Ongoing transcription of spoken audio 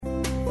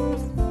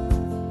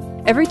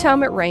Every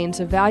time it rains,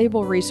 a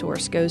valuable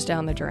resource goes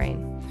down the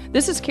drain.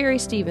 This is Carrie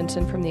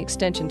Stevenson from the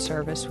Extension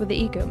Service with the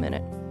Eco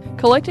Minute.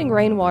 Collecting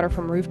rainwater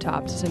from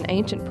rooftops is an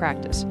ancient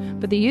practice,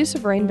 but the use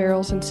of rain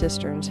barrels and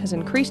cisterns has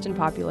increased in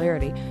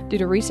popularity due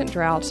to recent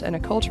droughts and a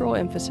cultural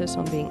emphasis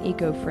on being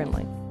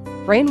eco-friendly.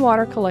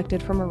 Rainwater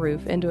collected from a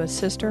roof into a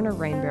cistern or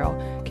rain barrel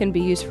can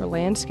be used for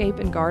landscape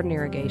and garden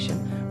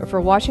irrigation or for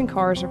washing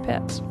cars or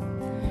pets.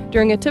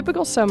 During a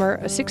typical summer,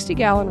 a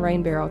 60-gallon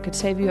rain barrel could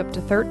save you up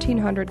to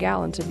 1,300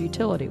 gallons of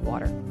utility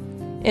water.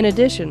 In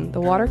addition, the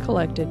water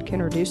collected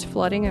can reduce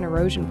flooding and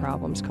erosion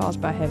problems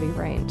caused by heavy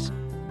rains.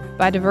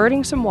 By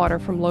diverting some water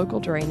from local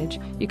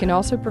drainage, you can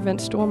also prevent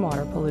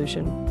stormwater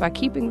pollution by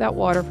keeping that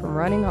water from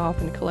running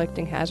off and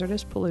collecting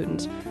hazardous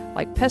pollutants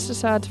like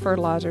pesticides,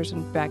 fertilizers,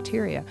 and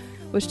bacteria,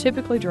 which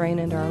typically drain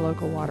into our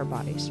local water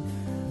bodies.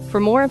 For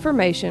more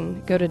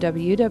information, go to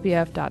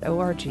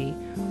wwf.org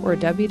or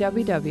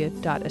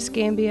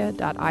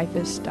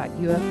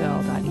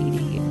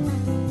www.escambia.ifas.ufl.edu.